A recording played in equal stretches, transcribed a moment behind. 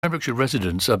Pembrokeshire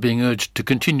residents are being urged to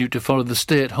continue to follow the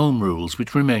stay-at-home rules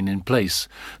which remain in place.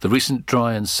 The recent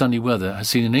dry and sunny weather has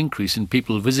seen an increase in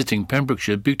people visiting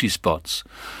Pembrokeshire beauty spots.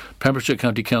 Pembrokeshire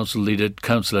County Council leader,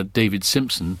 Councillor David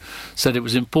Simpson, said it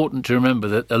was important to remember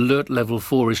that Alert Level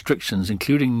 4 restrictions,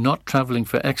 including not travelling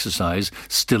for exercise,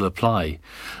 still apply.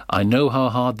 I know how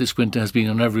hard this winter has been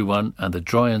on everyone, and the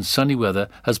dry and sunny weather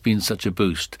has been such a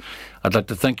boost. I'd like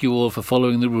to thank you all for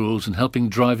following the rules and helping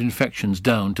drive infections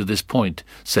down to this point,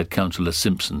 said Councillor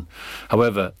Simpson.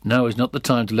 However, now is not the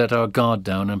time to let our guard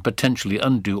down and potentially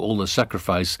undo all the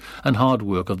sacrifice and hard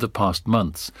work of the past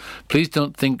months. Please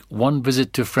don't think one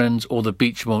visit to friends or the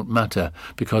beach won't matter,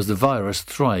 because the virus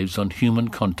thrives on human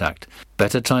contact.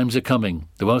 Better times are coming.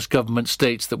 The Welsh Government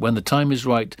states that when the time is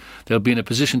right, they'll be in a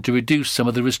position to reduce some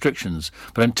of the restrictions.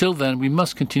 But until then, we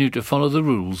must continue to follow the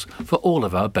rules for all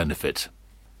of our benefit.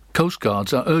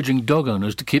 Coastguards are urging dog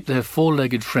owners to keep their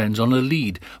four-legged friends on a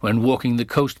lead when walking the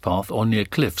coast path or near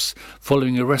cliffs,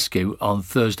 following a rescue on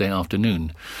Thursday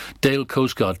afternoon. Dale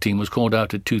Coastguard team was called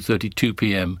out at 2:32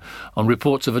 p.m. on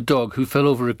reports of a dog who fell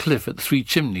over a cliff at Three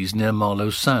Chimneys near Marlow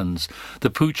Sands. The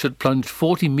pooch had plunged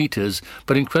 40 metres,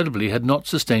 but incredibly had not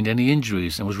sustained any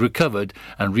injuries and was recovered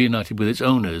and reunited with its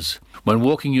owners. When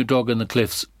walking your dog on the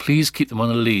cliffs, please keep them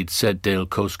on a lead, said Dale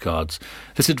Coastguards.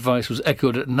 This advice was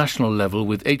echoed at national level,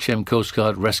 with HM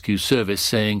Coastguard Rescue Service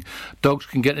saying dogs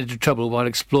can get into trouble while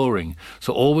exploring,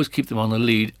 so always keep them on a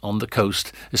lead on the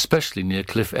coast, especially near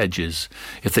cliff edges.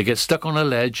 If they get stuck on a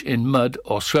ledge, in mud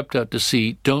or swept out to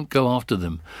sea, don't go after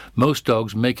them. Most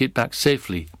dogs make it back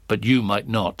safely, but you might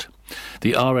not.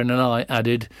 The RNLI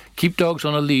added, keep dogs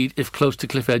on a lead if close to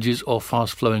cliff edges or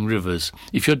fast-flowing rivers.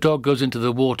 If your dog goes into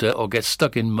the water or gets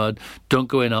stuck in mud, don't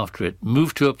go in after it.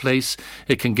 Move to a place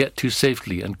it can get to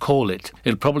safely and call it.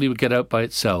 It'll probably get out by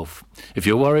itself. If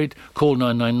you're worried, call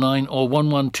 999 or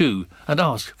 112 and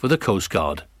ask for the Coast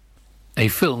Guard. A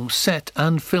film set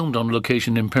and filmed on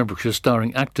location in Pembrokeshire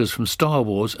starring actors from Star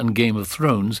Wars and Game of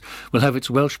Thrones will have its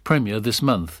Welsh premiere this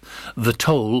month. The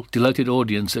Toll delighted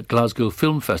audience at Glasgow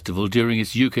Film Festival during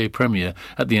its UK premiere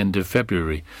at the end of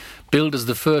February. Billed as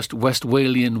the first West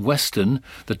Walian Western,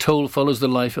 The Toll follows the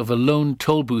life of a lone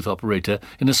toll booth operator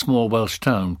in a small Welsh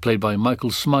town, played by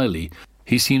Michael Smiley.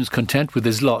 He seems content with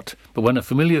his lot, but when a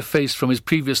familiar face from his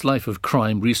previous life of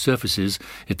crime resurfaces,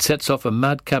 it sets off a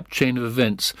madcap chain of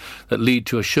events that lead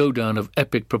to a showdown of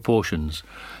epic proportions.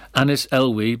 Anis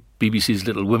Elwey, BBC's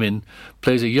Little Women,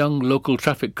 plays a young local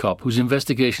traffic cop whose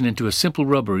investigation into a simple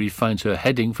robbery finds her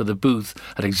heading for the booth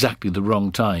at exactly the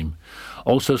wrong time.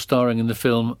 Also starring in the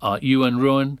film are Ewan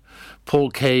Rowan,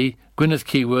 Paul Kay, Gwyneth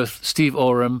Keyworth, Steve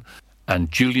Oram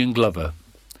and Julian Glover.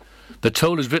 The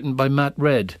Toll is written by Matt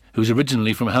Red, who's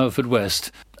originally from Haverfordwest,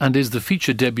 and is the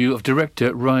feature debut of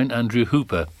director Ryan Andrew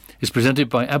Hooper. It's presented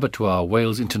by Abattoir,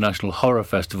 Wales International Horror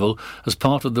Festival, as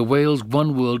part of the Wales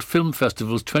One World Film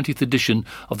Festival's 20th edition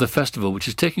of the festival, which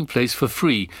is taking place for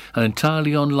free and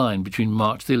entirely online between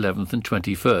March the 11th and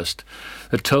 21st.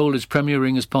 The Toll is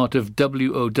premiering as part of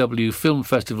WOW Film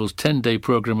Festival's 10-day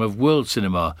programme of world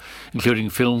cinema, including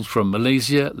films from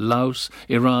Malaysia, Laos,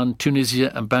 Iran,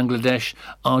 Tunisia and Bangladesh,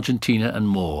 Argentina and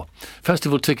more.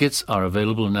 Festival tickets are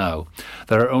available now.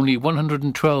 There are only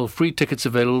 112 free tickets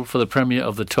available for the premiere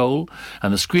of The Toll,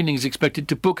 and the screening is expected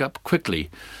to book up quickly.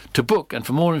 To book and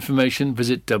for more information,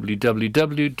 visit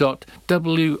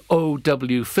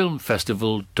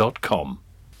www.wowfilmfestival.com.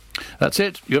 That's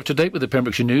it. You're up to date with the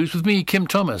Pembrokeshire News with me, Kim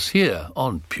Thomas, here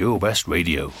on Pure West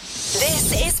Radio.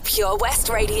 This is Pure West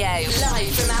Radio,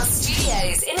 live from our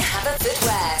studios in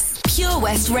Haverfordwest. Pure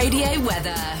West Radio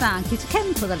weather. Thank you to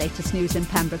Kim for the latest news in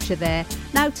Pembrokeshire there.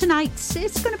 Now tonight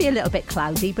it's going to be a little bit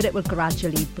cloudy, but it will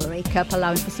gradually break up,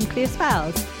 allowing for some clear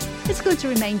spells. It's going to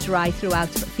remain dry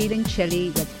throughout, but feeling chilly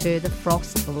with further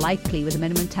frost likely, with a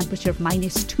minimum temperature of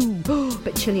 -2.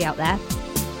 Bit chilly out there.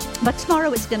 But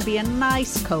tomorrow it's going to be a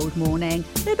nice cold morning,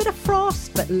 a little bit of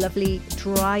frost, but lovely,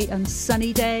 dry and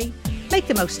sunny day. Make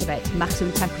the most of it.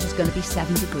 Maximum temperature is going to be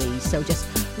 7 degrees, so just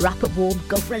wrap up warm,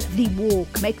 go for a lovely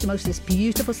walk, make the most of this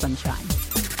beautiful sunshine.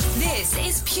 This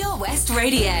is Pure West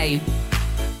Radio.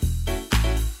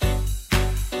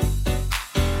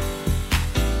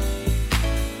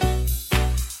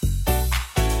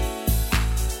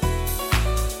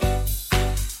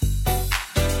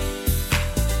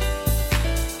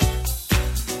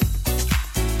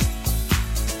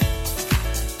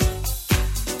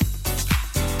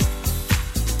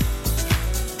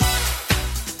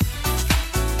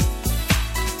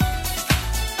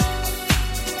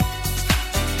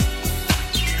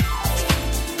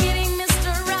 Getting this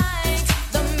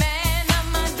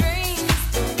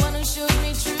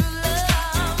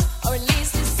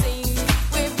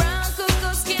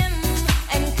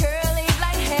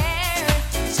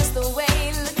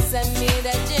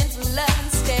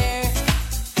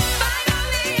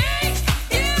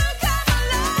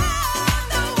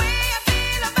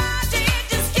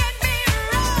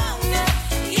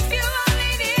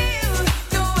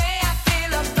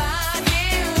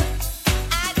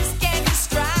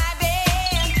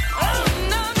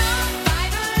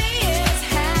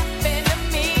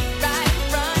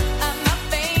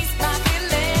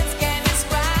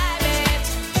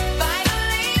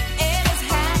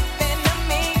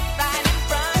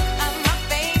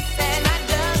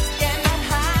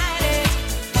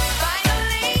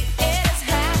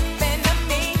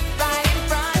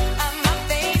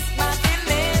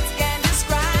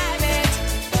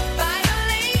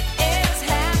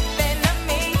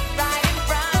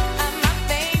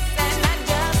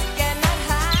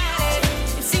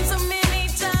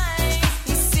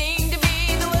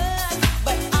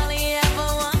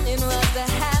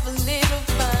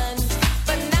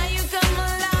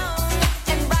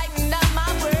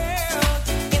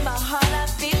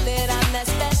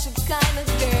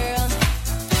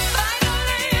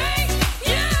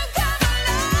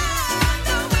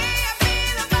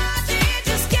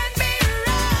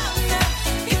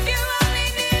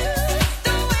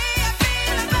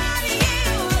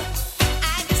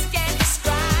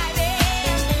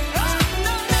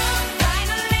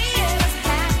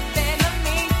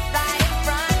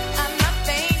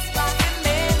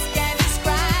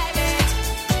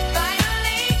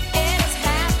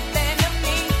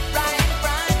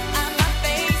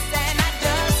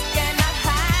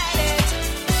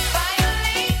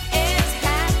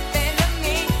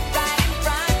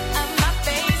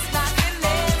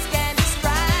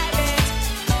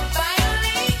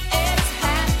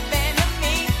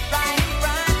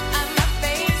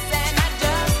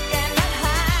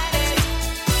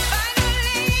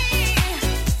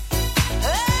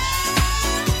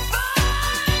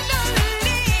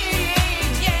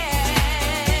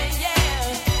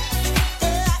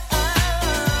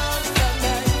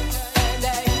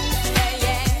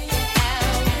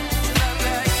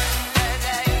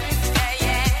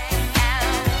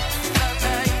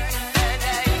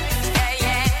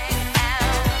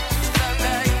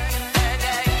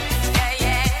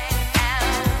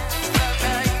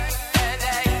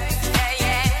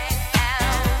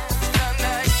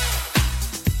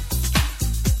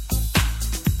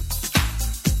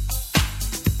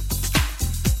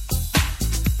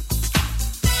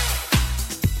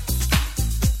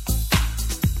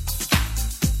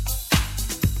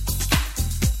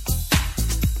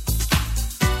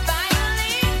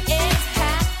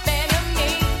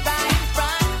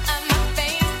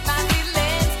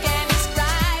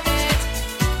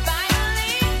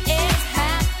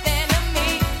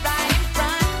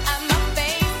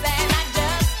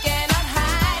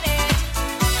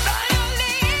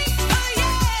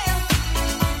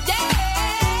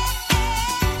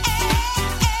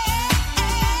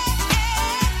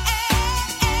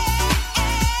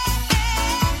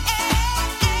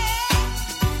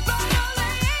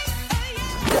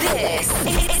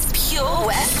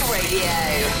Radio.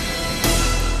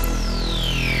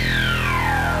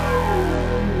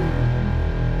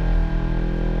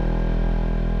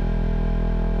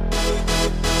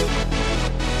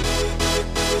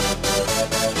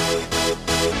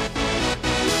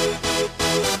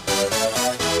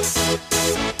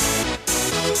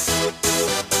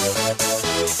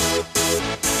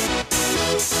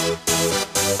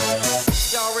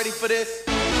 Y'all ready for this?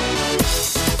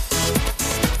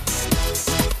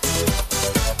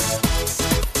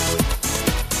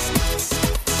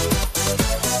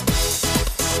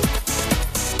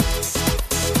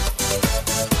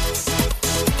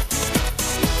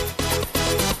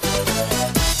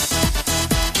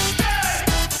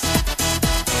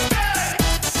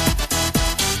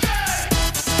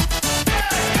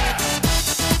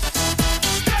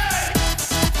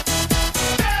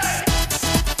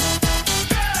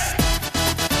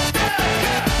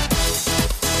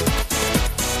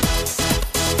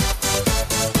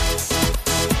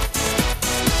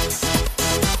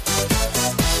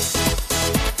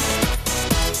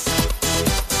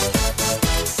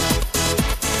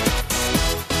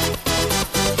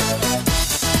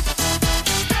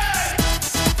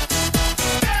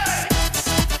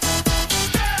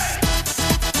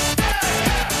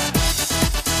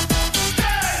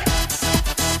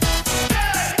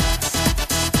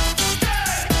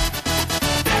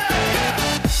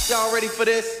 Y'all ready for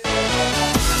this?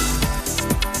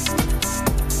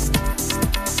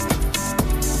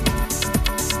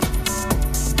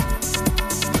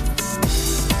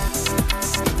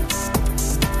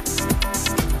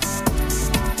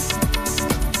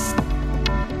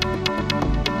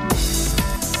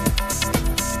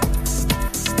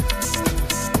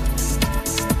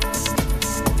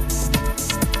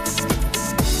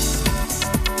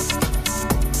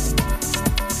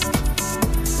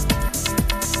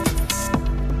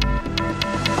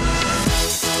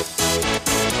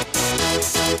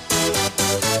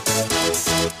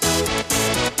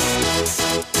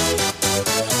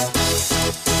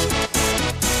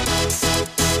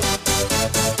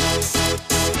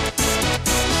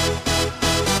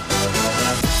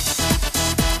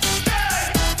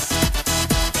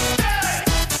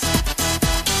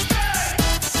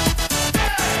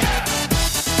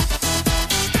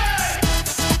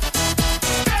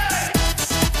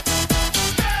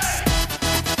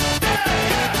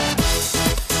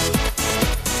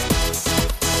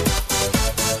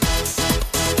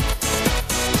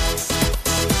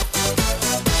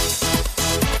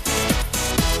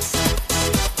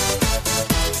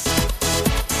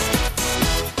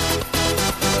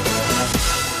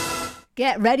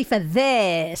 Get ready for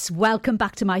this. Welcome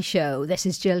back to my show. This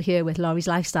is Jill here with Lawrie's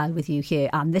Lifestyle with you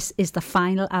here, and this is the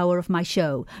final hour of my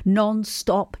show,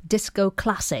 non-stop disco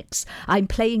classics. I'm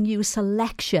playing you a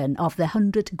selection of the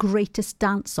 100 greatest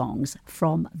dance songs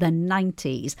from the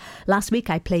 90s. Last week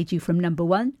I played you from number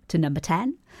 1 to number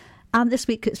 10, and this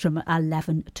week it's from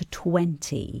 11 to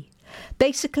 20.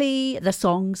 Basically, the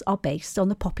songs are based on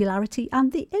the popularity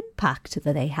and the impact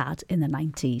that they had in the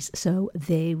 90s. So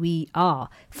there we are.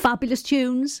 Fabulous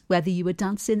tunes, whether you were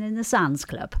dancing in the Sands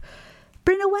Club,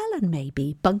 Bryn Llywelyn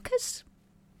maybe, Bunkers,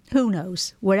 who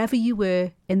knows. Wherever you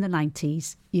were in the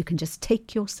 90s, you can just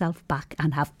take yourself back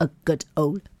and have a good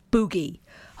old boogie.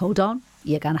 Hold on,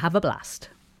 you're going to have a blast.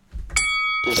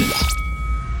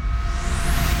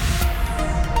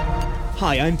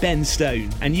 Hi, I'm Ben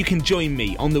Stone, and you can join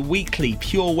me on the weekly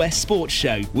Pure West Sports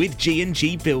Show with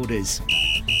G&G Builders.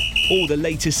 All the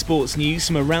latest sports news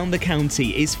from around the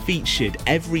county is featured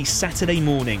every Saturday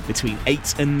morning between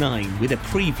 8 and 9 with a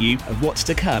preview of what's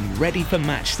to come ready for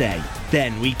match day.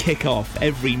 Then we kick off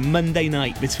every Monday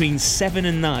night between 7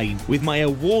 and 9 with my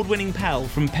award-winning pal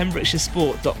from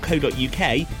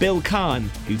PembrokeshireSport.co.uk, Bill Kahn,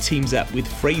 who teams up with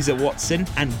Fraser Watson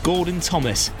and Gordon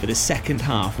Thomas for the second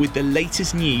half with the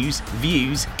latest news,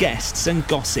 views, guests and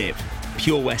gossip.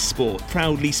 Pure West Sport,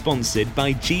 proudly sponsored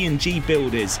by G&G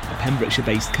Builders, a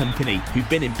Pembrokeshire-based company who've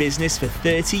been in business for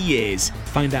 30 years.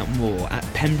 Find out more at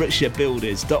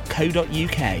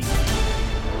PembrokeshireBuilders.co.uk.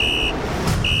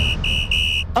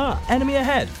 Ah, enemy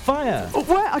ahead. Fire. Oh,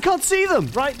 where? I can't see them.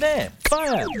 Right there.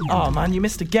 Fire. Oh, man, you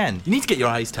missed again. You need to get your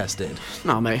eyes tested.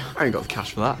 Nah, mate, I ain't got the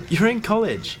cash for that. You're in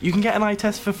college. You can get an eye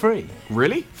test for free.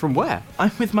 Really? From where?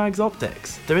 I'm with Mags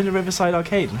Optics. They're in the Riverside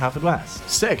Arcade in Haverfordwest.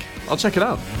 Sick. I'll check it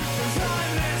out.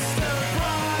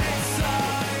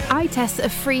 Eye tests are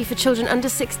free for children under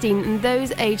 16 and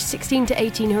those aged 16 to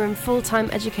 18 who are in full-time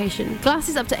education.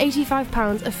 Glasses up to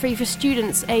 £85 are free for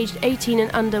students aged 18 and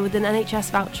under with an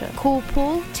NHS voucher. Call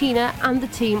Paul, Tina and the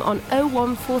team on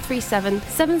 01437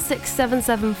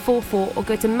 767744 or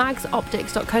go to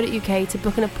magsoptics.co.uk to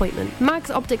book an appointment. Mags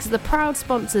Optics are the proud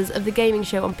sponsors of the gaming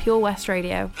show on Pure West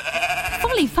Radio.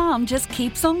 Folly Farm just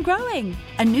keeps on growing.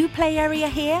 A new play area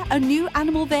here, a new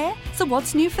animal there. So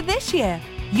what's new for this year?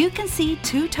 You can see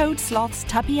two-toed sloths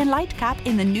Tubby and Lightcap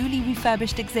in the newly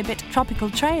refurbished exhibit Tropical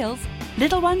Trails.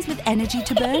 Little ones with energy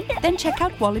to burn? Then check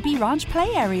out Wallaby Ranch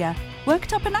play area.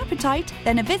 Worked up an appetite?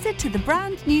 Then a visit to the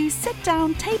brand new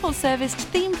sit-down, table-serviced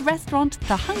themed restaurant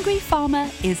The Hungry Farmer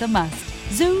is a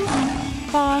must. Zoo,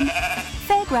 farm,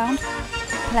 fairground,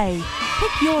 play.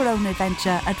 Pick your own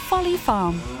adventure at Folly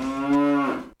Farm.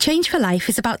 Change for Life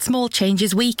is about small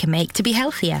changes we can make to be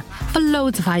healthier. For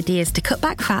loads of ideas to cut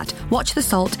back fat, watch the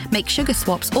salt, make sugar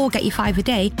swaps or get your 5 a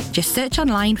day, just search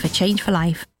online for Change for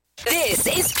Life. This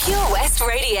is Pure West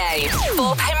Radio.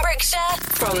 For Pembrokeshire,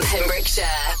 from Pembrokeshire.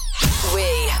 We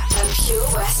are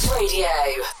Pure West Radio.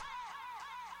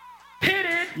 Hit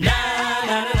it! Na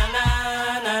na na na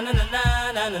na na na na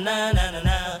na na na na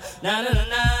na na na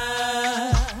na.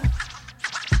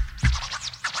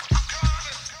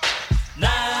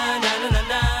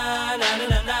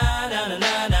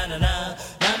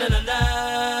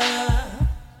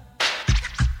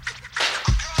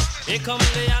 Here come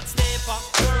the hot stepper.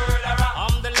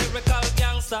 I'm the lyrical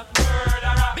gangster.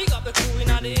 Big up the crew in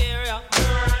the area.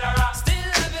 Still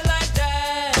love you like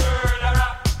that.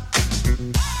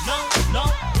 No,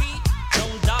 we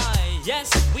don't die. Yes,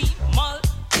 we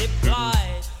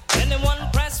multiply.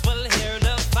 Anyone press will hear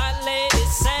the fat lady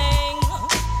sing.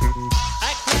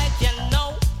 Act like you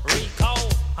know Rico.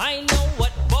 I know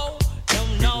what Bo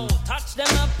don't know. Touch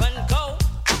them up and go.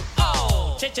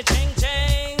 Oh, ching ching.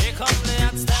 Here come the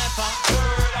hot stepper.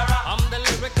 I'm the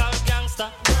lyrical gangster.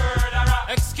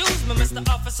 Excuse me, Mr.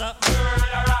 Officer.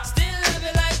 Still love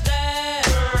you like that.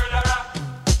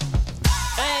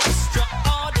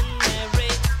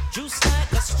 Extraordinary. Juice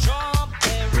like a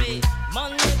strawberry.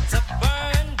 Money to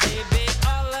burn, baby,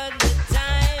 all of the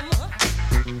time.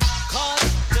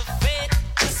 Caught the fit,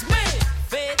 it's me.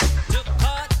 Fit to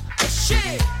cut the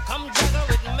shit. Come juggle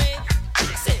with me.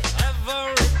 See,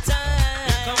 every time.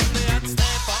 Here come the hot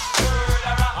stepper.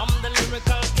 I'm the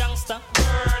lyrical gangster.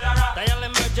 Dial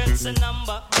emergency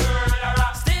number.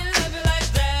 Still love you like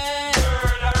that.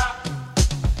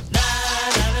 Na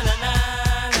na na na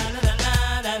na na na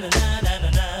na na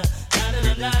na na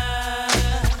na na.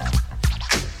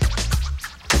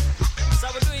 So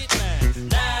we do it, man.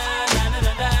 Na na na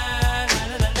na na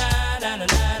na na na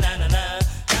na na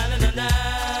na na na.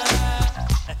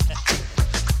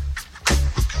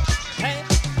 Hey,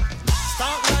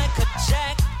 start like a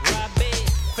jackrabbit,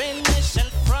 finish in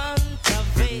front of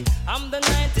it. I'm the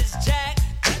 90s Jack,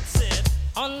 that's it.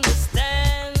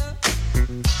 Understand?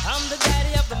 I'm the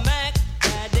daddy of the Mac.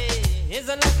 Daddy is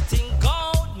a lucky thing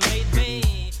God made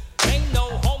me. Ain't no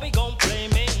homie gon' play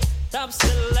me. Top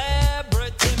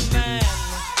celebrity man.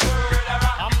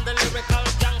 I'm the lyrical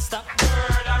gangster.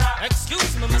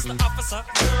 Excuse me, Mr. Officer.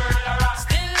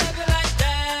 Still love you like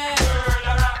that.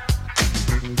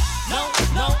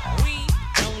 No, we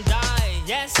don't die.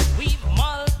 Yes, we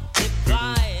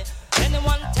multiply.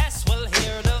 Anyone test will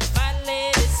hear the fat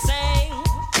lady sing.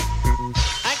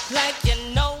 Act like you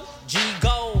know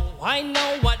G-Go. I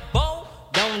know what Bo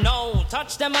don't know.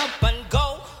 Touch them up and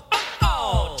go.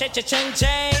 Oh, ching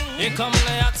ching. Here come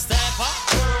the hot stepper.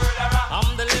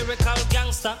 I'm the lyrical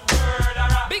gangster.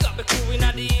 Big up the crew in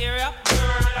the area.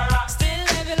 Still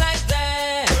love you like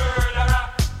that.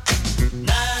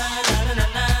 Na na na na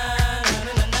na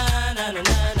na na na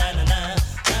na na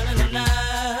na na na.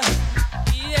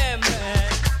 Yeah,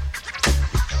 man.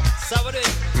 So we do it.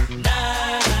 Na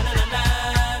na na na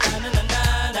na na na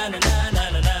na na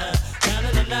na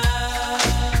na na.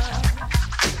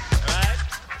 Right.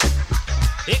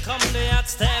 Here come the hot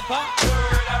stepper.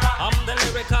 I'm the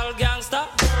lyrical gangster.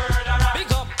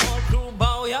 Big up all crew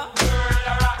bow ya.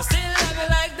 Still love you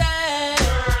like that.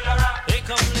 Here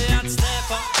come the hot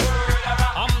stepper.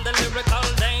 I'm the lyrical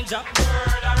danger.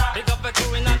 Big up the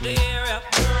crew in the area.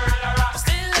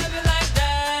 Still love you like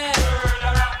that.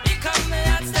 Here come the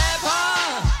hot stepper.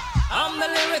 I'm the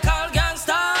lyrical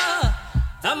gangster.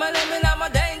 I'm a living, I'm a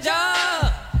danger.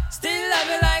 Still love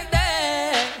you like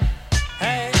that.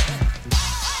 Hey.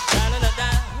 Da da da da.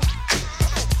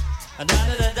 Da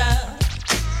da da da.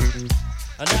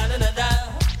 Da da da da.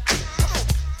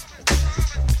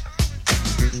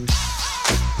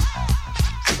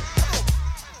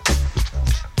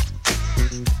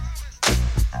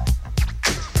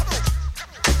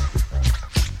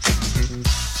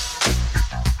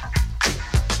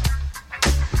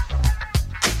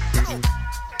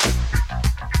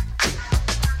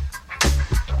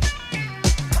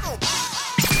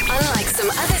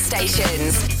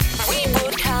 stations. We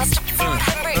broadcast from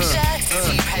Pembrokeshire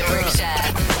to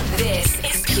Pembrokeshire. This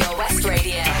is Pure West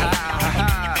Radio.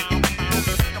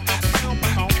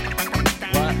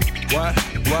 What?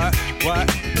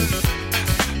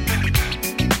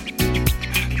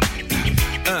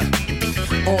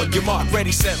 On your mark,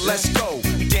 ready, set, let's go.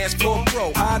 Dance floor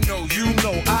pro, I know, you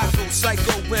know, I go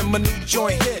psycho when my new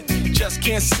joint hit. Just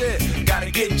can't sit,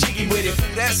 gotta get jiggy with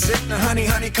it. That's it, now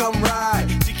honey, come ride.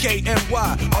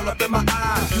 DKNY, all up in my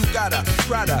eye. You got a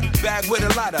Prada bag with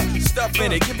a lot of stuff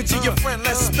in it. Give it to your friend,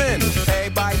 let's spin.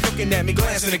 Everybody looking at me,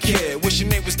 glancing a kid. Wishing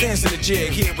they was dancing a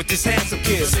jig here with this handsome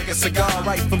kid. Sick a cigar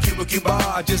right from Cuba.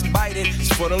 I just bite it,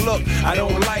 it's for the look, I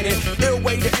don't light it. Ill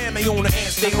way to ammo on the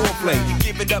hand, stay on play.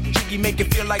 Give it up, jiggy, make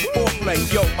it feel like foreplay.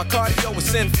 Yo, my cardio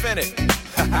is infinite.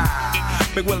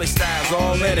 Big Willie style's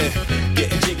all in it.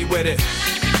 Getting jiggy with it.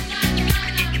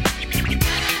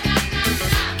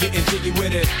 Getting jiggy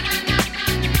with it.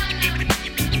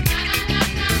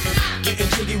 Getting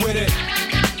jiggy with it.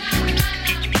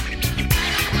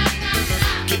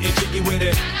 Getting jiggy with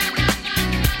it.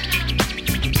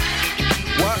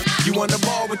 What? You on the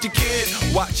ball with your kid?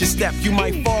 Watch your step, you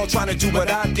might fall trying to do what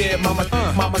I did. Mama,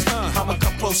 I'ma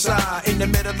come close side in the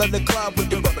middle of the club with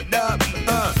the rubber dub.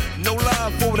 No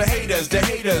love for the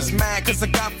haters. Mad cause I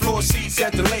got floor seats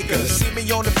at the Lakers. See me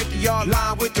on the 50-yard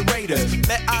line with the Raiders.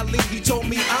 Met Ali, he told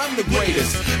me I'm the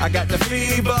greatest. I got the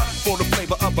fever for the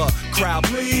flavor of a crowd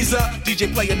pleaser.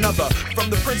 DJ play another from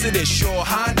the Prince of this Your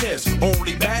Highness.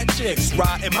 Only bad chicks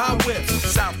riding my whip.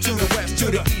 South to the west, to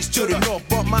the east, to the north.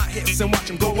 Bump my hips and watch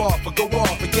them go off.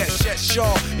 And yes,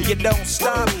 sure, and you don't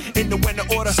stop in the winter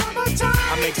order. Summertime.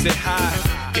 I makes it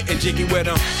high, getting jiggy with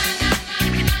them.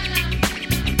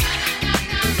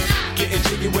 Getting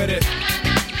jiggy with it.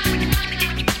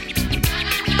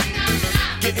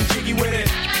 Getting jiggy with it.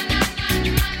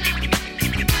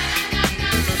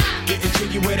 Getting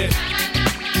jiggy with it.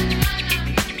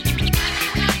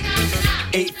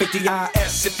 850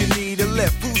 IS if you need a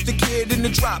lift. Who's the kid in the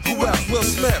drop? Who else? Will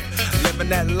Smith. Living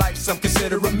that life, some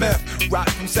consider a myth. Rock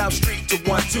from South Street to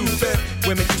 125th.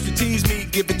 Women used to tease me,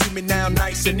 give it to me now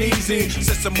nice and easy.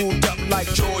 Since I moved up like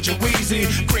George and Wheezy,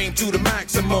 cream to the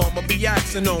maximum, I'll be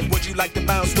axing them. Would you like to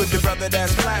bounce with the brother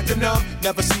that's platinum?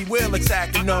 Never see Will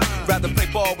attacking them. Rather play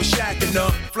ball with Shaq and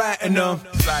them, flatten them.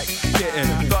 Like getting,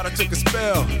 thought I took a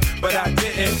spell, but I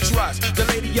didn't. Trust the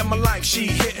lady of my life, she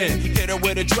hitting. Hit her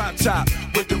with a drop top,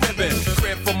 with the ribbon.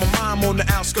 Crib for my mom on the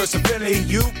outskirts of Philly.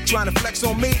 You trying to flex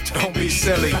on me? Don't be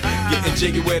silly. Getting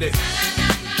jiggy with it.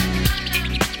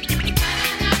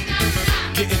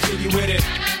 Getting jiggy with it.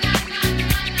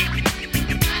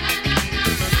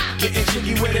 Getting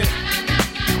jiggy with it.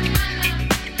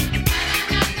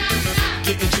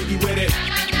 Getting jiggy with it.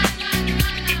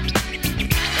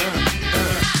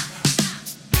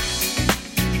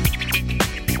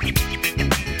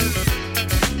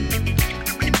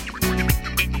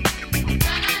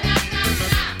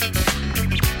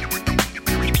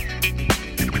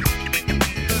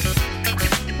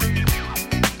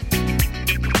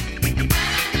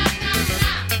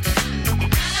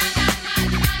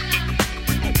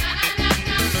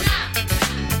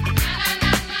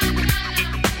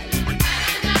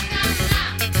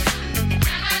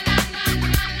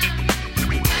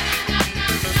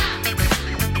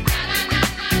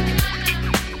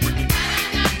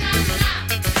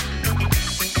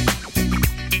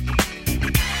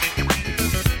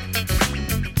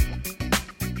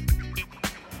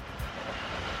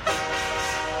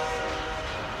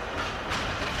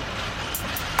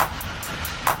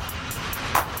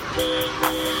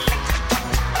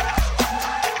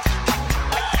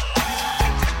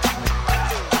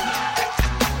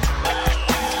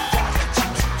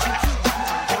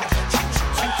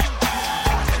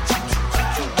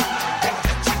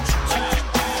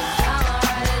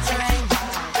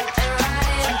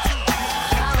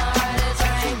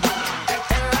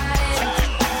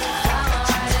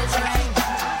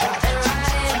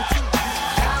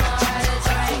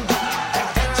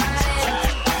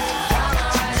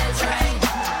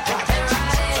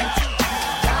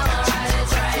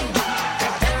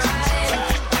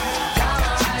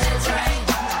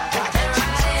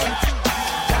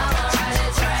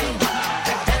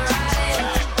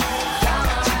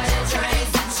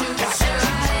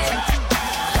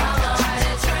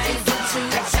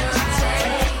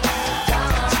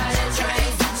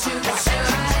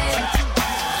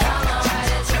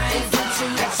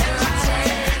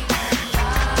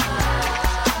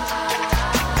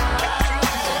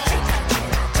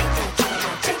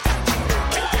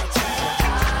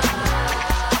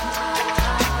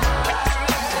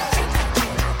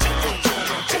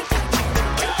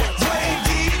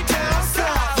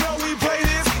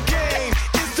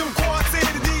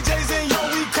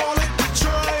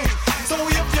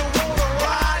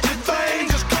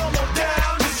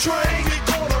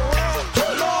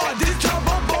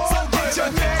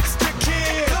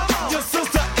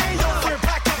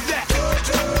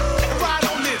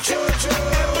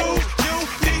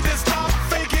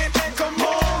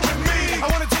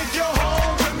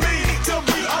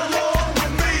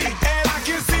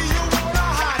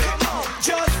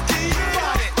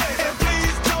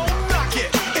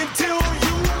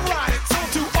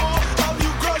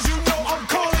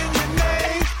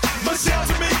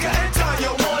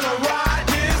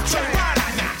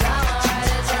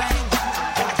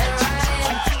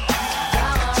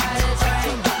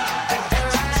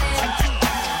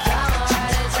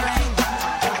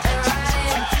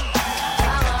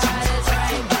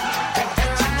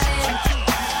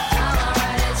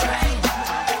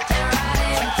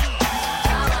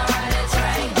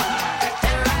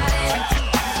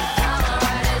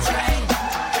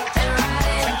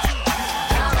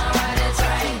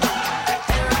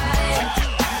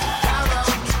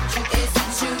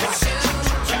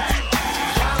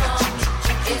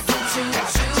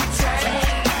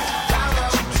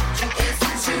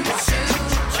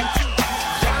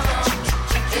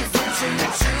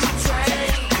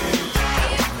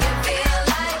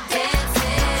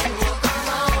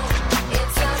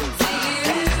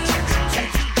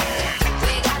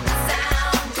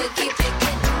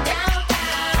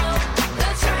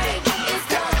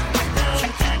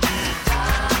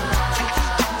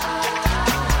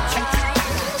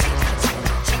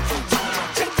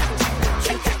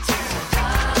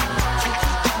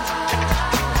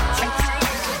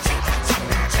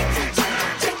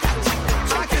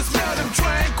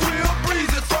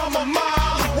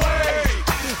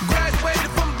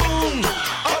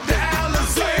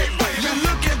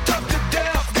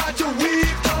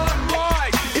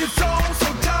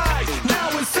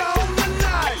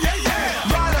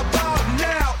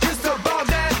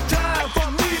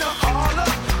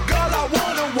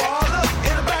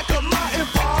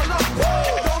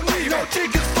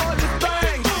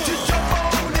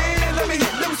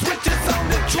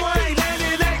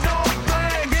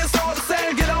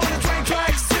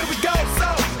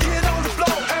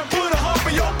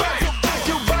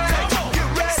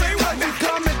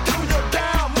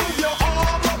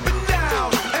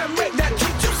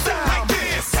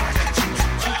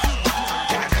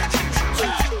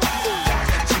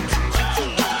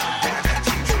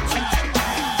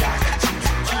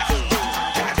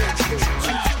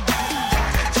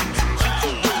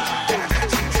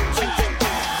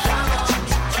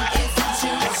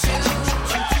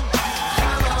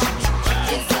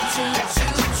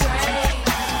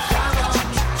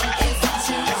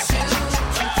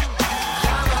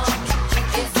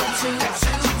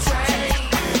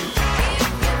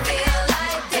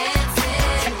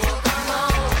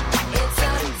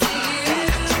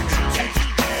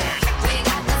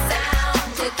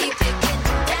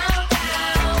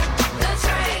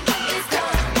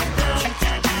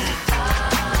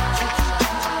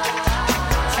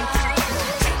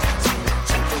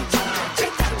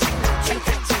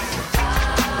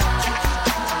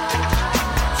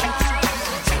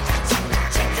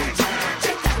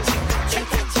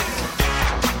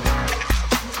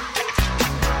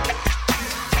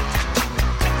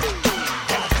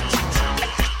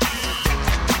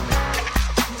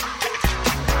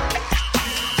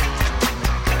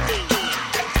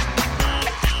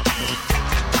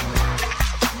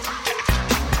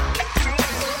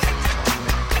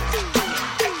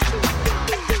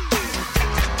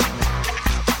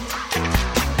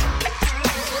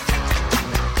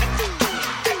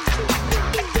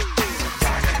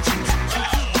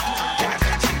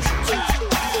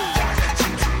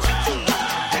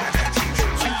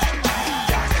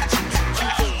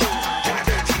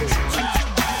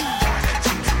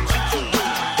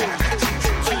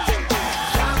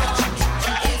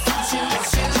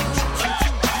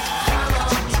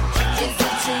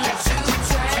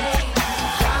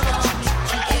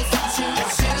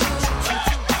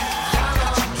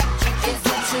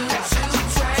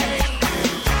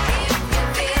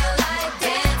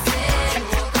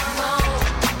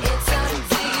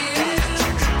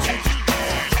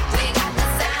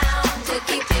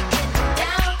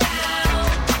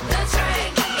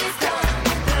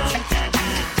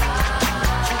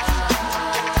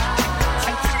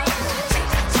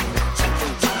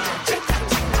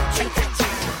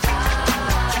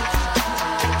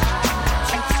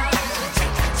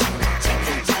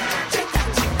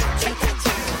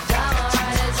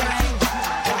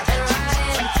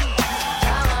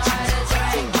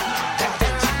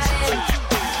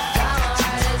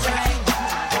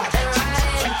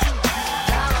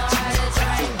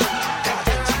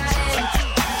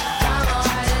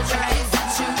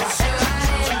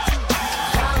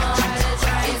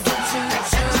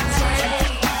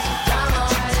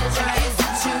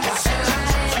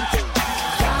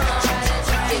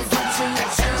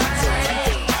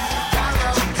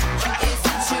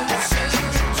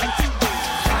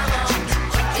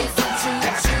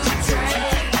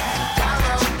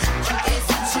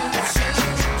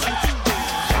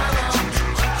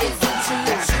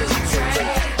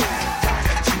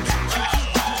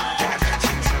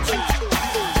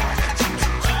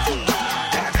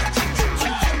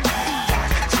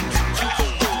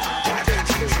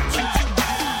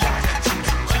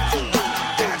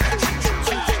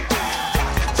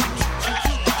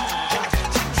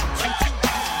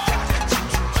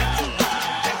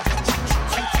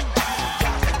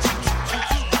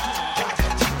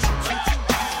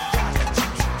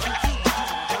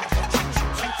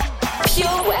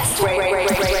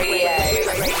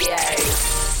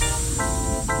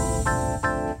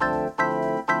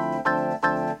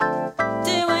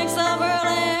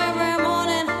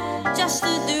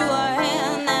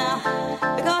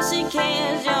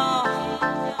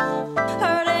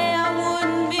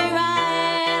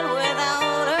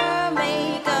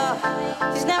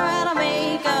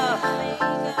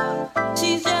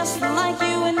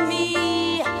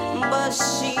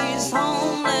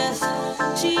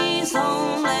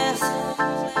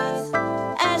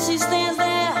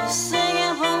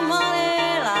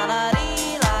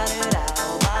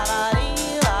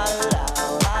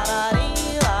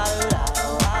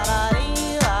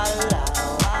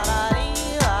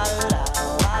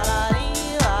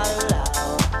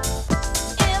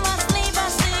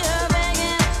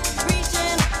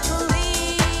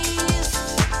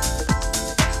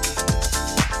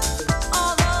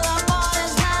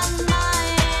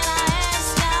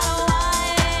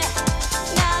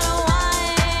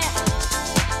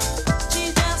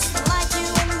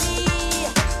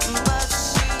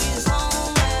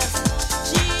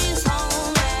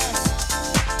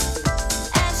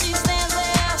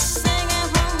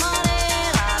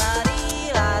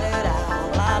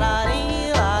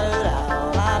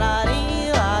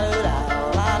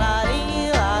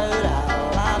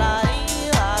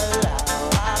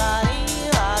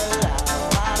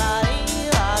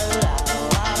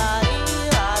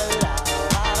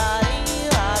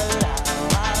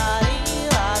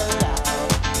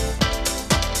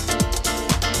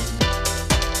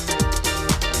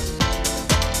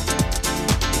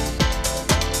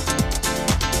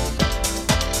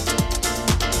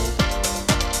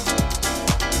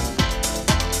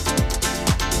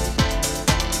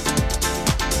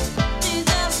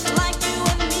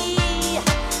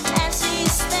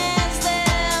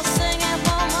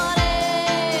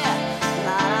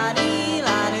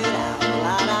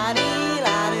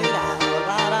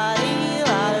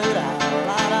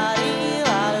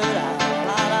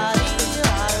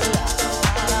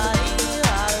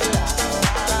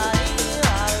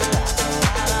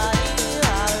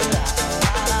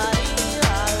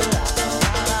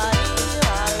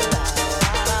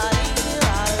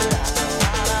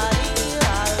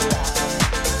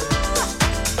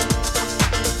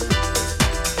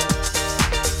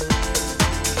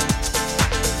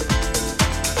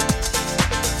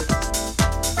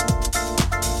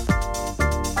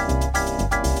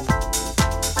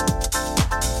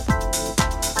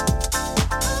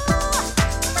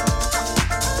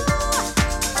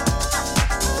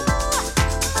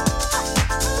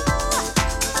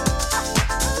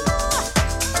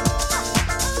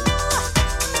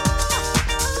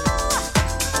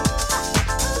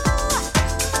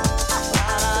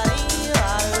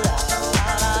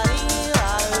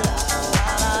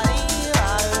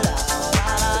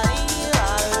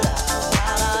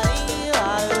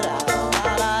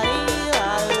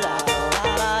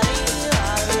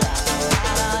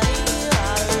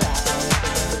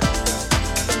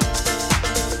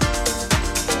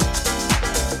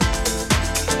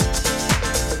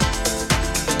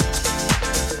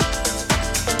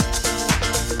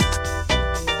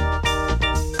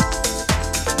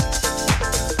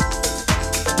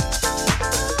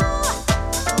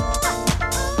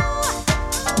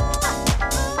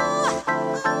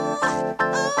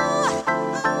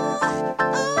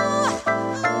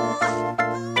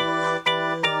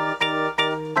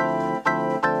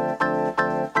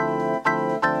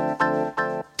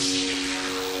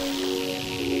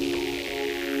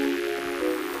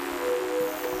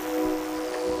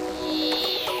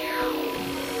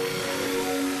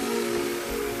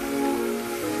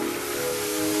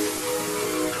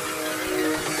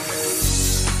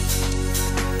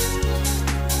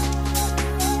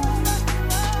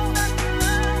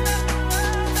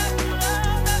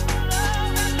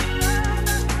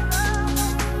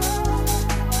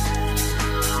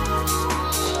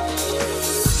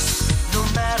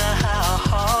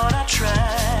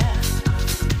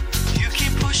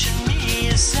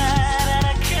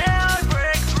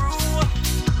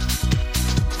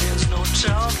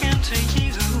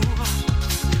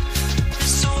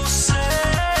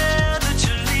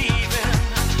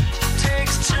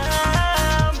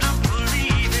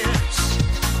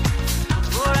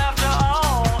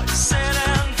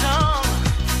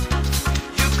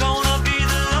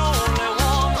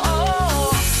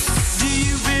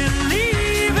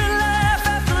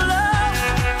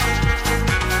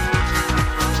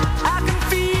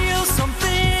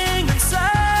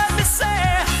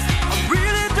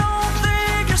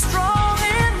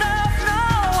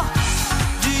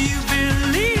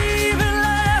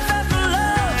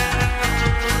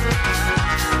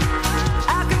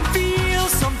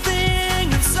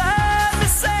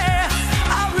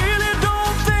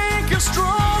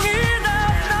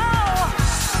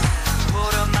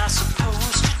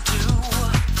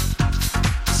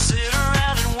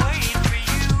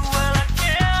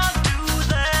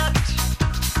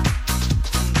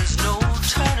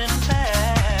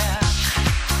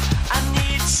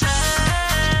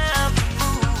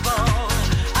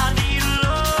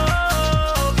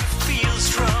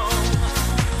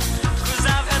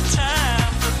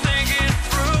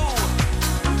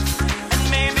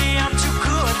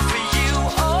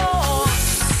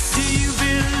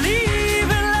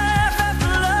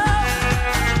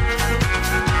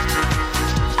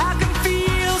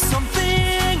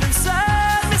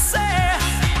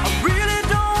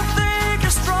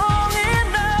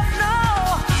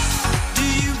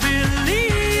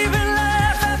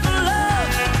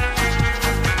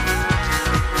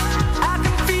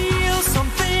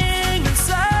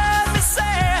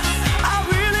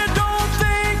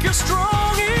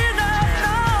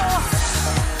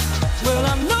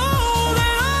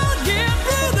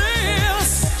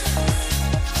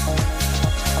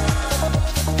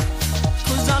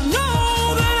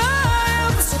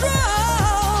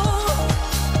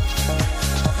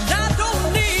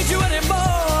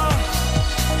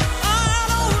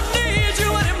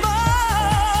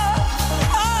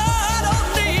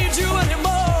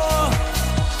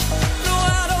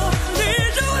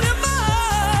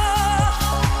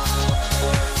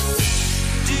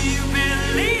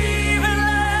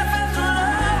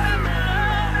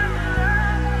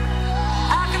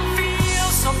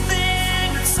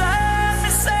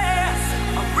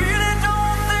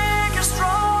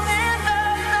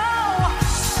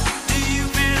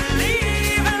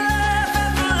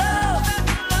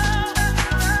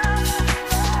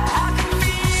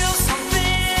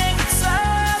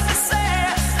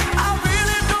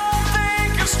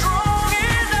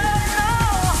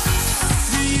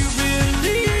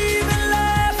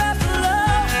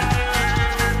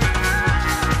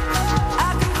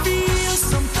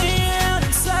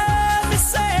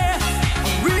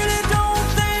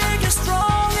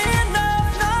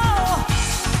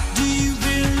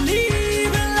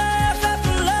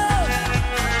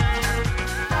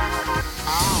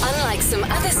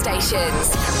 other stations.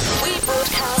 We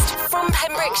broadcast from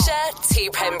Pembrokeshire to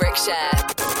Pembrokeshire.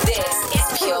 This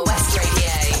is Pure West Radio.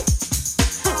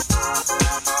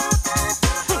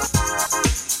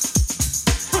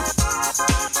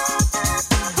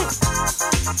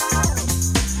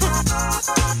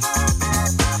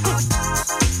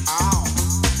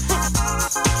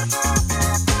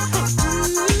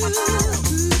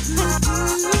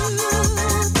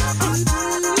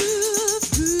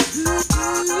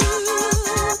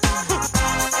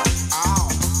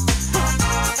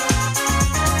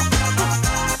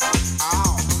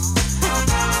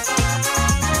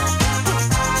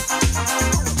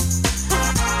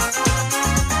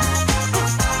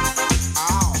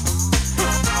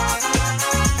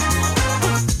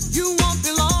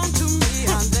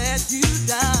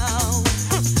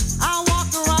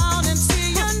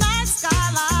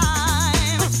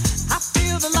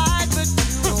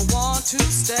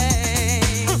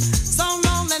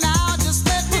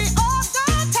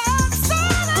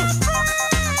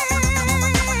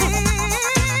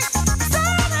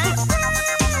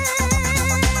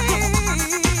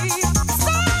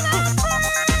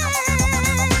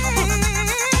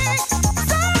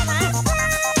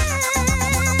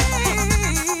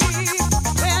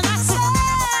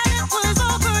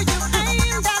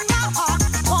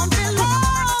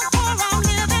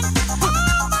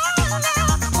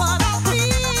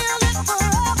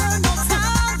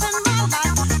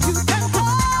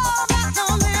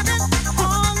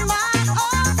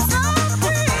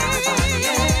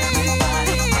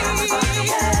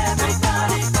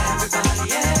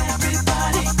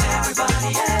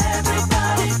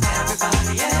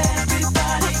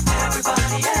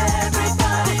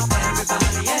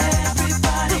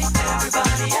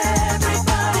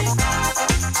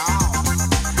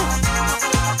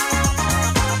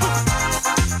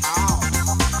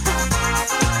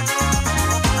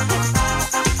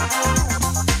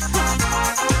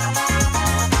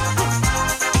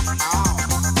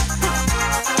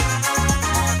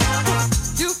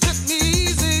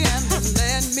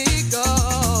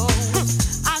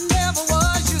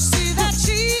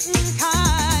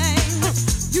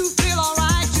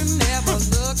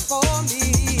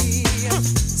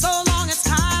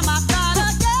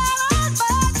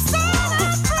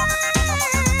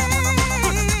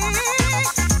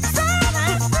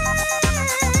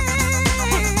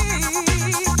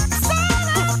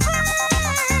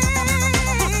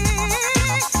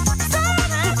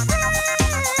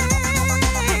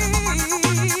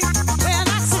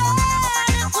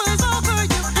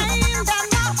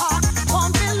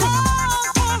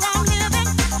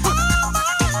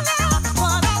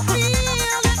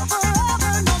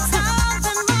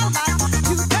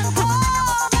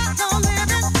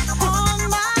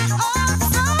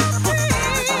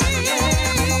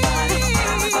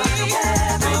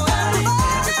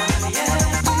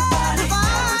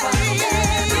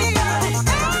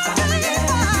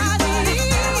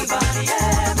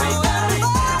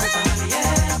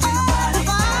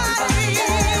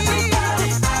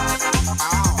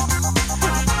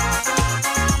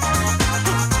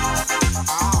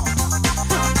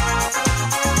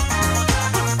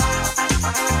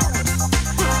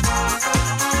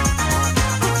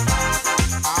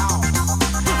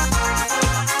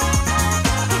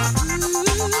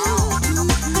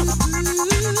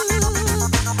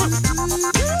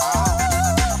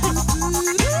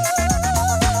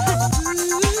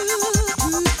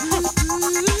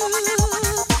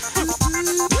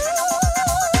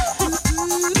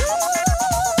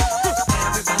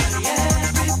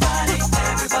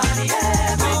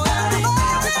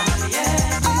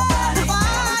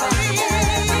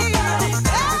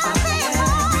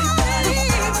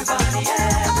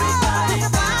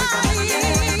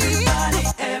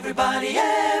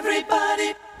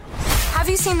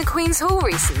 seen the Queen's Hall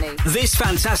recently? This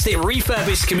fantastic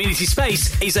refurbished community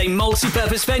space is a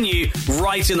multi-purpose venue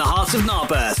right in the heart of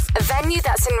Narberth. A venue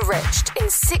that's enriched in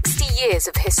 60 years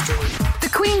of history. The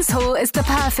Queen's Hall is the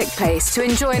perfect place to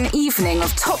enjoy an evening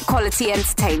of top-quality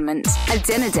entertainment, a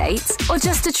dinner date, or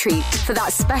just a treat for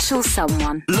that special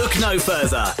someone. Look no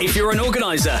further if you're an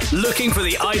organiser looking for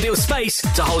the ideal space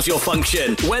to hold your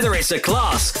function, whether it's a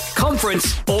class,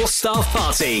 conference, or staff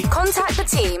party. Contact the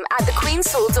team at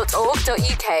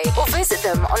thequeenshall.org.uk or visit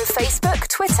them on Facebook,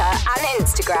 Twitter, and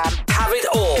Instagram. Have it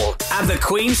all at the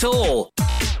Queen's Hall.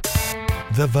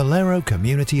 The Valero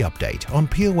Community Update on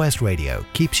Pure West Radio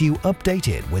keeps you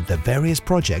updated with the various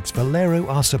projects Valero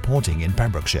are supporting in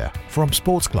Pembrokeshire, from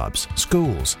sports clubs,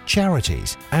 schools,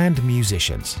 charities and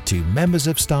musicians to members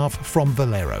of staff from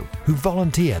Valero who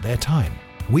volunteer their time.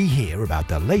 we hear about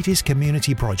the latest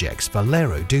community projects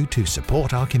Valero do to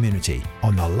support our community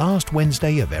on the last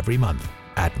Wednesday of every month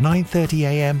at 9:30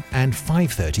 a.m. and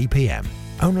 5:30 p.m.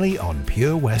 only on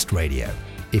Pure West Radio.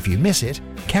 If you miss it,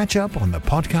 catch up on the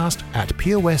podcast at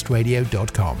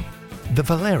purewestradio.com. The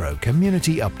Valero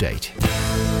Community Update.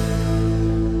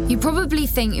 You probably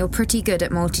think you're pretty good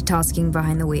at multitasking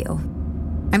behind the wheel.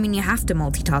 I mean, you have to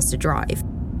multitask to drive.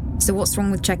 So what's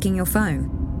wrong with checking your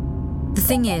phone? The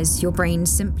thing is, your brain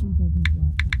simply doesn't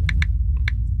work that way.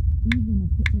 Even a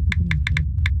quick look at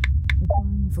a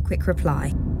message, for quick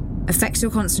reply, affects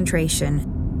your concentration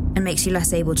and makes you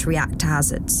less able to react to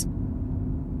hazards.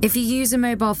 If you use a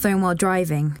mobile phone while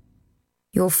driving,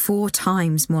 you're 4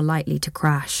 times more likely to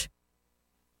crash.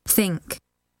 Think.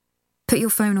 Put your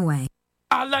phone away.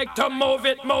 I like to move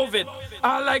it, move it.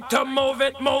 I like to move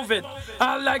it, move it.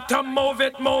 I like to move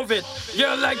it, move it.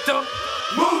 You like to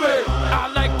move it.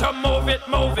 I like to move it,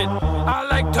 move it. I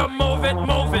like to move it,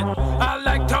 move it. I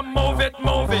like to move it,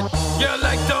 move it. You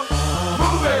like to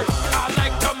move it. I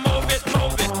like to move it,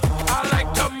 move it. I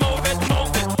like to move it,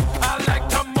 move it. I like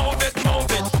to move it,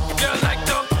 move it. You like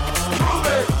to move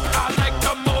it. I like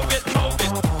to move it, move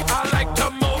it. I like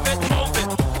to move it, move it.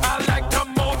 I like to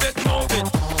move it, move it.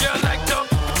 You like to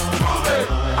move it.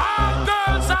 All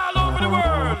girls all over the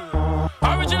world.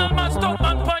 Original man, stunt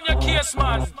man, pon your case,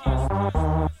 man.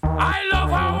 I love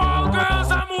how all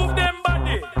girls are move them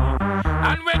body.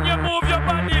 And when you move your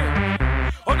body,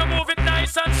 oh, you move it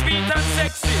nice and sweet and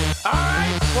sexy.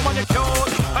 Alright, woman, you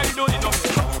cute. I don't need no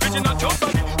makeup. Original cute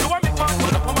body. You want me man,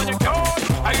 but up, woman, you cute.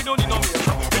 I don't need no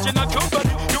makeup. Original cute body.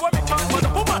 You want me man, but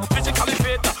up, woman, physically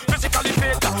fit, physically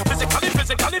fit, physically.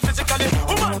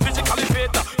 Woman, physically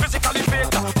fit, physically.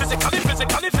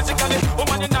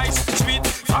 Woman, you nice, sweet,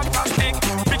 fantastic.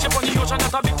 Bitch up on the ocean,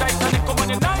 that's a big Titanic. Woman,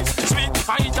 you nice, sweet,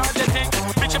 fine, energetic.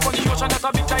 Bitch up on the ocean, that's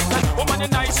a big Titanic. Woman, you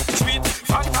nice, sweet,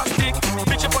 fantastic.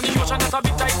 Bitch up on the ocean, that's a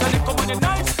big Titanic. Woman, you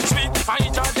nice, sweet, fine,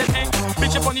 energetic.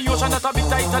 Bitch up on the ocean, that's a big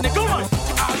Titanic. Come on,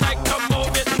 I like to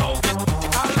move it, move it.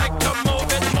 I like to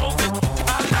move it, move it. I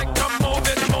like to move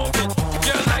it, move it.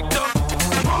 You like to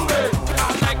move it. I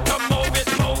like to move it,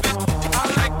 move it. I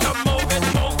like to move it,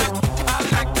 move it. I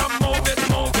like to move it,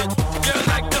 move it. You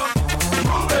like to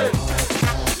move it.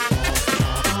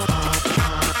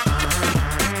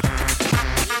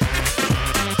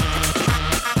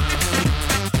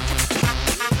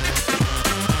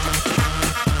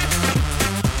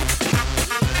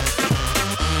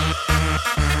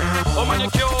 Oh man, you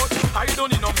cute. I don't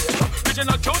need no makeup.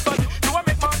 Original cute body. You want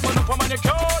make man fun up. Oh man, you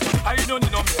cute. I don't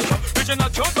need no makeup. Original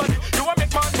cute body. You want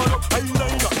make man fun up.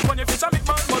 Eyeliner. When your face a make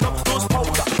man fun up. Nose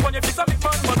powder. When your face a make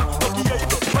man fun up. Lucky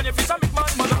eyebrow. When your face a make man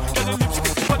fun up. Get a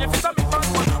lipstick. When your face a make man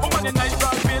fun up. Oh man, you nice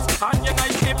broad face and you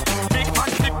nice hip. Make man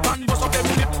flip and bust up them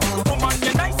lip. Oh man,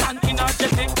 you nice and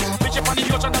energetic. Bitch up on the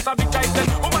ocean, that's a big Titan.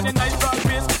 Oh man, you nice broad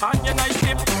face and you nice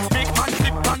hip. Make man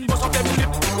flip and bust up them lip.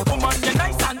 Oh man, you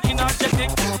nice and energetic.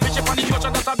 Bitch up on the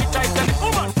ocean, that's a big Titan.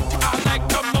 Oh man, I like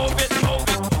to move it, move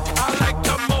it. I like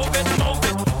to move it, move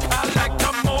it. I like to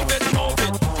move it, move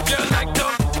it. You like to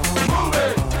move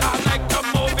it. I like to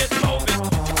move it, move it.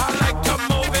 I like to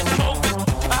move it, move it.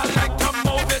 I like to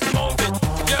move it, move it.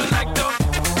 You like to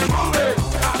move it.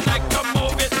 I like to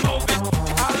move it, move it. I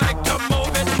like to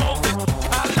move it, move it. I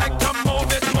like to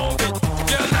move it, move it.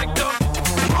 You like to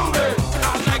move it. I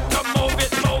like to move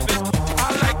it, move it. I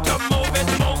like to move it,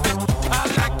 move it. I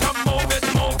like to move it,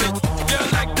 move it. You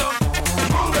like to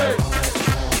move it.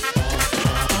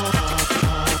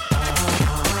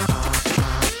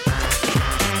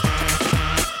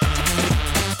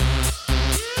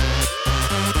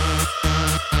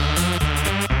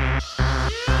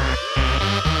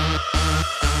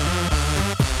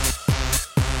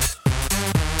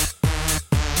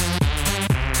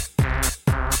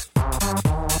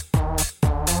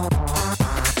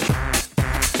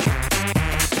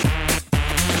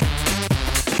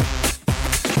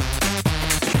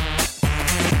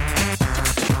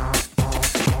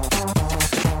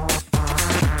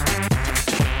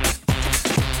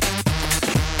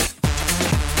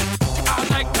 I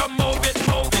like to move it,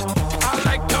 move it. I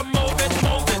like to move it,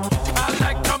 move it. I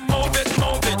like to move it,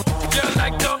 move it. You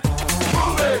like to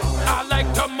move it. I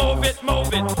like to move it,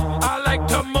 move it. I like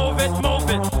to move it, move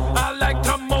it. I like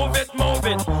to move it, move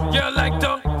it. You like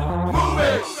to move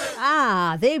it.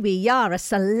 Ah, there we are, a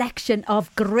selection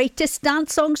of greatest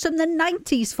dance songs from the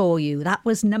 90s for you. That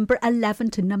was number 11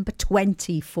 to number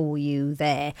 20 for you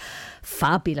there.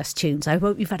 Fabulous tunes. I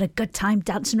hope you've had a good time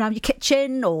dancing around your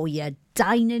kitchen or your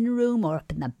dining room or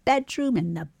up in the bedroom,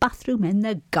 in the bathroom, in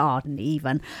the garden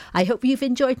even. I hope you've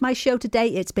enjoyed my show today.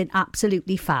 It's been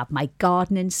absolutely fab. My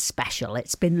gardening special.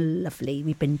 It's been lovely.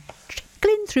 We've been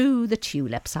trickling through the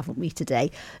tulips, haven't we, today?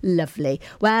 Lovely.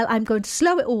 Well, I'm going to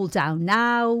slow it all down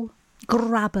now.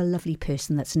 Grab a lovely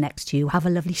person that's next to you. Have a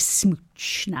lovely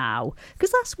smooch now.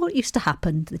 Because that's what used to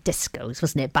happen to the discos,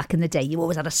 wasn't it? Back in the day, you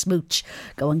always had a smooch.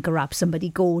 Go and grab somebody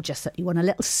gorgeous that you want a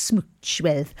little smooch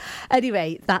with.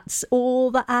 Anyway, that's all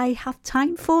that I have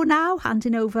time for now.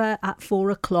 Handing over at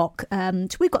 4 o'clock.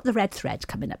 We've got the red thread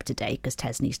coming up today because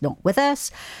Tesney's not with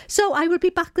us. So I will be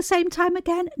back the same time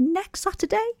again next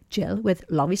Saturday. Jill with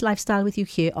Lawrie's Lifestyle with you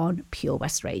here on Pure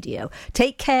West Radio.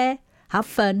 Take care. Have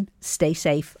fun, stay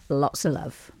safe, lots of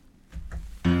love.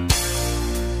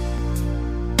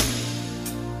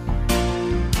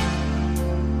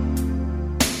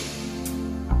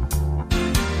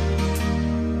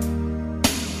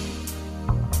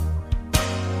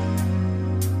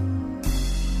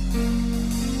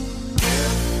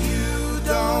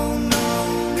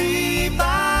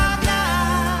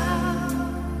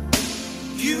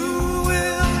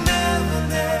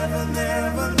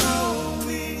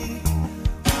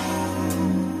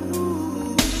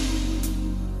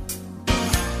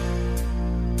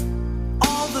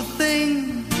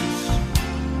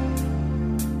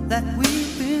 That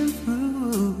we've been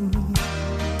through,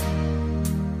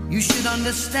 you should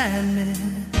understand me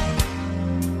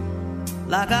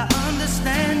like I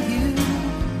understand you.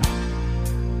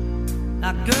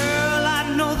 Now girl,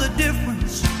 I know the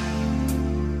difference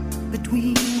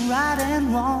between right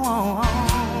and wrong.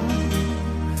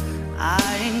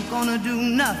 I ain't gonna do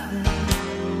nothing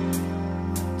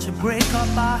to break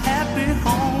up our happy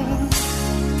home.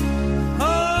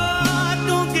 Oh,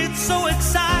 don't get so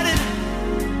excited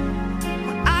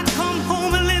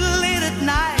home a little late at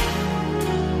night,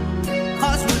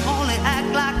 'cause we only act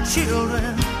like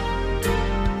children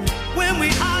when we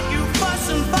argue, fuss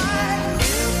and fight.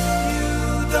 If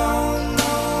you don't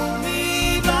know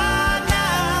me by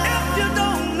now, if you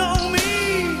don't know me,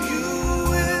 you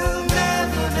will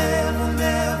never, never,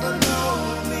 never know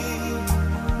me.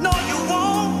 No, you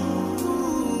won't.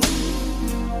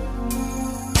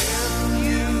 If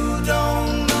you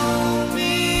don't know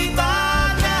me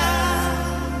by now,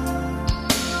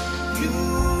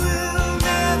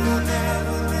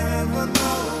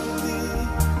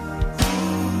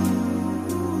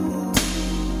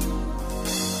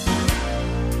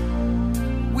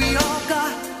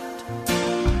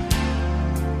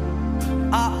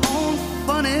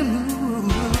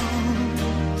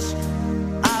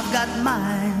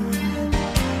 mine.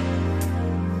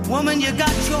 Woman, you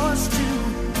got yours too.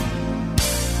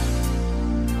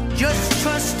 Just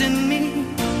trust in me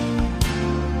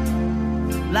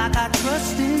like I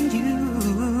trust in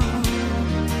you.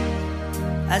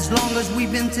 As long as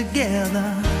we've been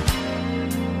together,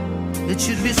 it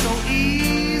should be so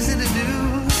easy to do.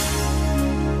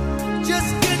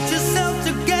 Just get yourself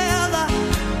together,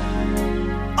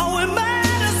 or we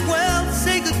might as well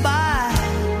say goodbye.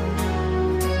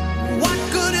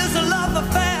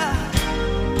 Affair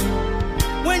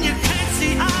when you can't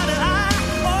see eye to eye.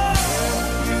 Oh,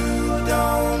 you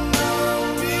don't know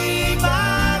me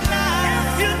by now.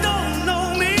 If you don't know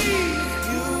me,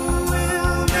 you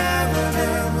will never,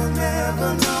 never, never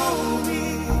know me.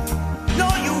 No,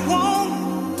 you won't.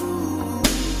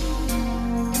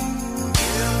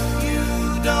 If you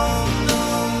don't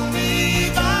know me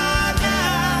by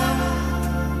now,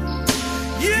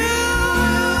 you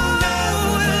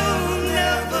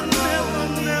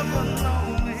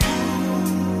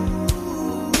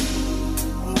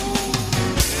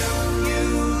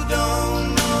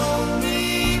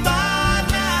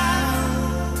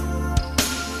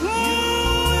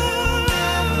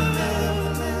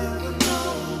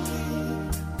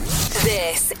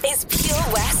is Pure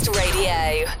West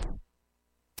Radio.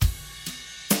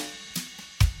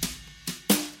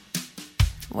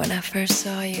 When I first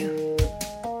saw you,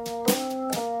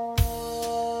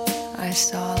 I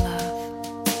saw love.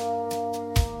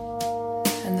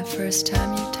 And the first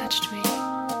time you touched me,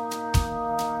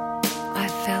 I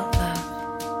felt love.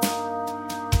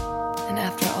 And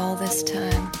after all this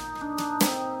time,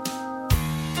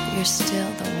 you're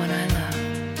still the one I love.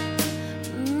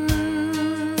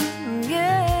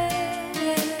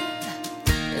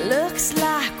 Looks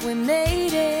like we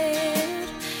made it.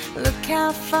 Look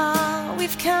how far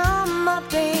we've come, my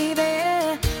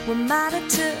baby. We might have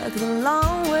took the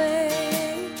long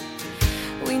way.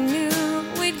 We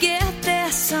get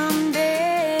there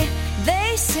someday.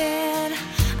 They said,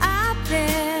 I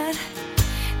bet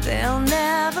they'll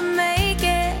never make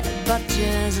it, but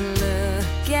just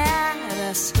look at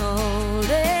us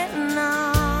holding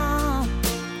on.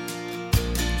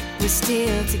 We're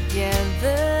still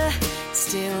together,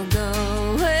 still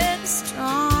going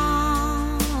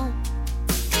strong.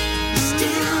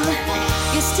 Still,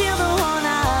 you're still the one I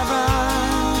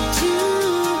run to,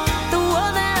 the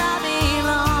one that I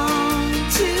belong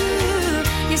to.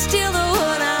 You're still the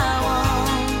one I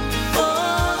want for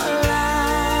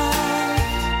life.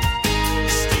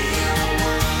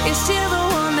 You're still the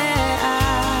one that I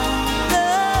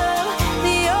love,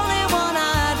 the only one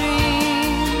I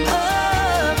dream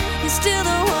of. You're still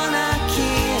the one I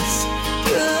kiss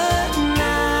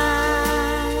goodnight.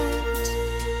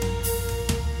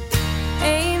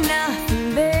 Ain't nothing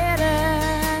better.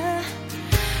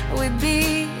 We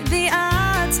beat the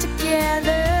odds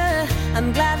together. I'm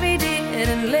glad we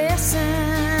didn't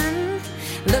listen.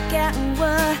 Look at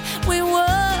what we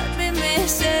would be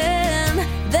missing.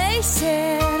 They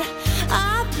said,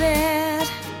 I bet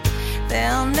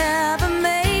they'll never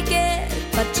make it,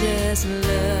 but just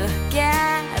look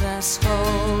at us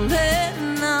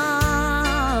holding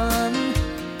on.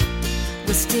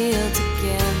 We're still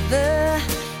together,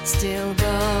 still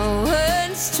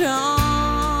going strong.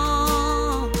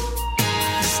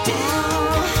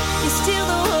 You're still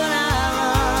the one I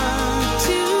run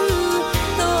to,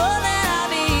 the one that I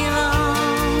belong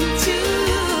to.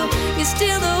 You're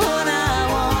still the one I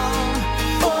want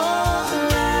for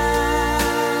life.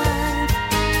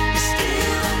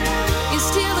 You're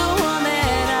still the one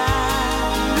that I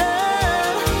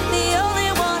love, the only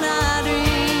one I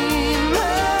dream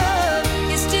of.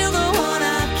 You're still the one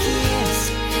I kiss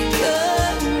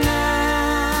goodnight.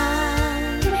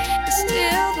 You're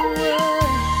still the one.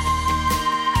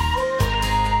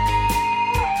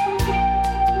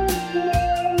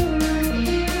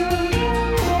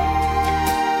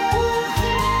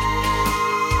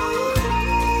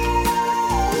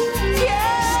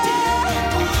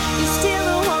 You're still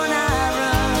the one I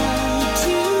run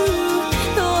to,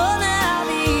 the one that I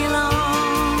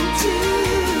belong to.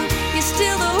 You're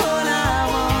still the one I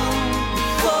want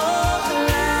for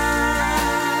life.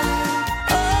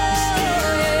 Oh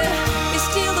yeah, you're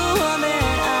still the one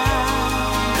that I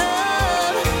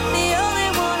love, the only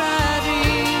one I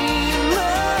dream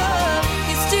of.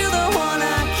 You're still the one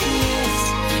I kiss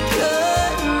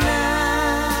goodnight.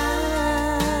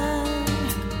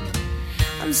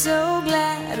 I'm so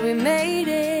glad we made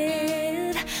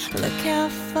it. Look how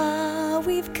far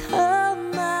we've come.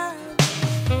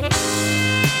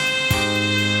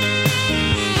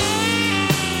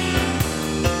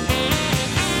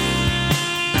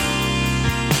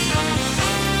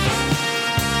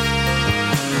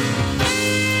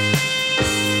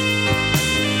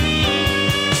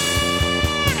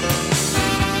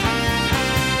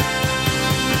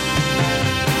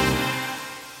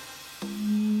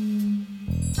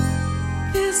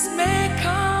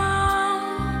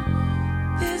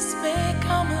 This may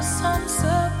come as some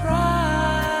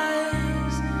surprise,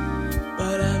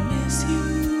 but I miss you.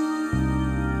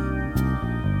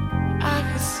 I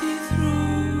could see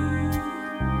through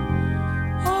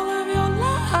all of your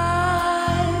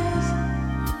lies,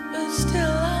 but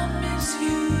still I miss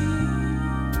you.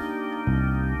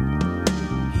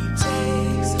 He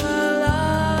takes her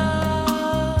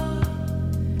love,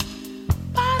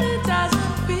 but it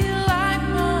doesn't feel like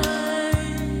mine.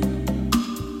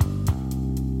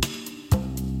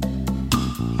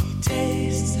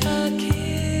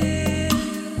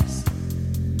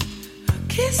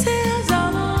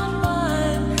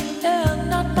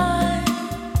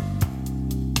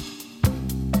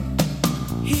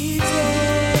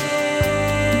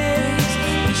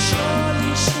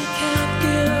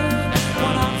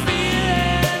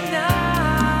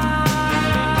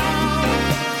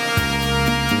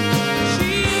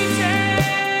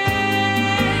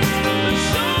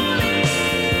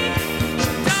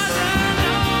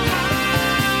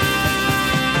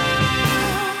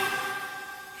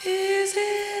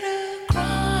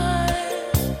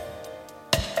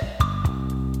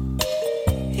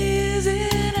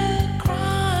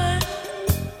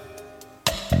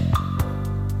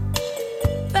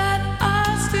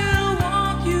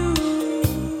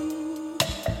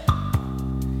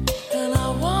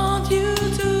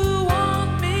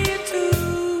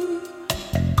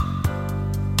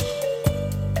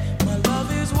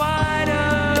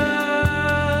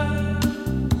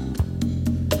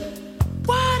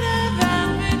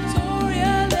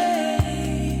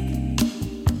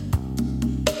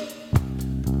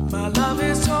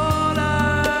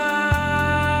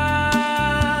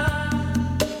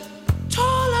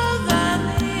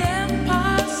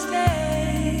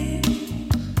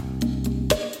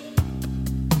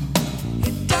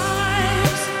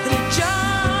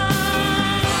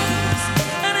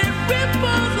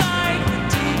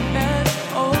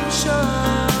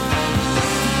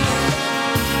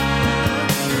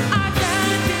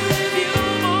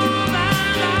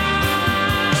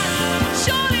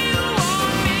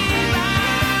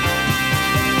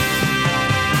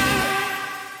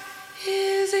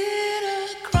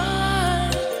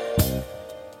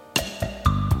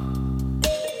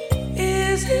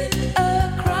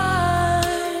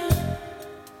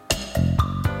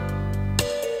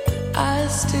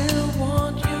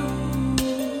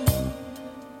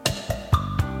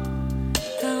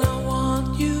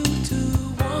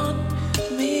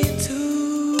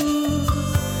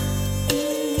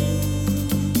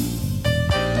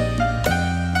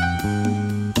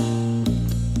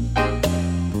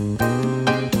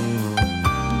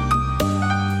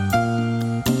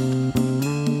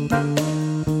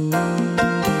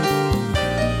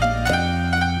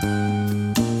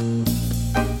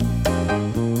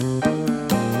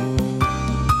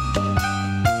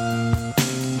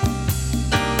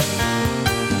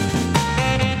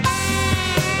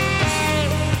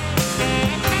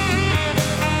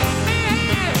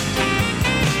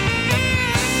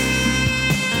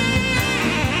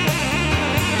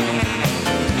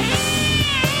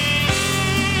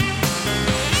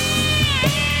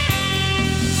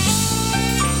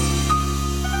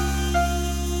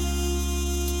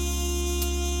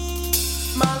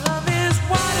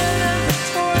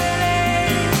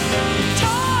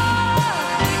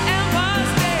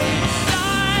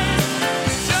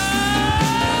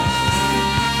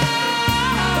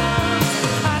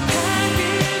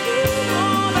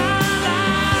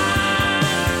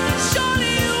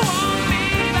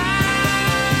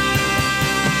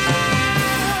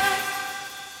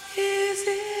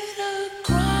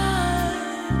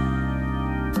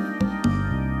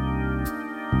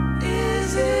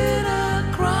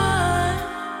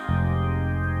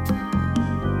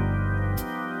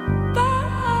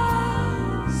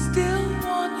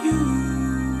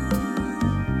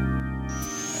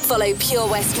 Follow Pure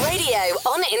West Radio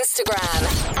on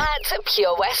Instagram at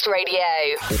Pure West Radio.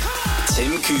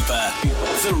 Tim Cooper,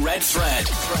 The Red Thread.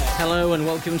 Hello and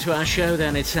welcome to our show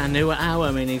then. It's our new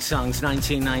hour, meaning songs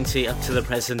 1990 up to the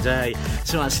present day.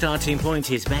 So our starting point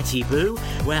is Betty Boo,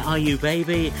 Where Are You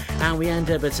Baby? And we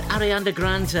end up at Ariana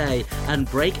Grande and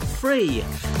Break Free.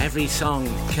 Every song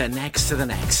connects to the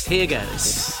next. Here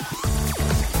goes.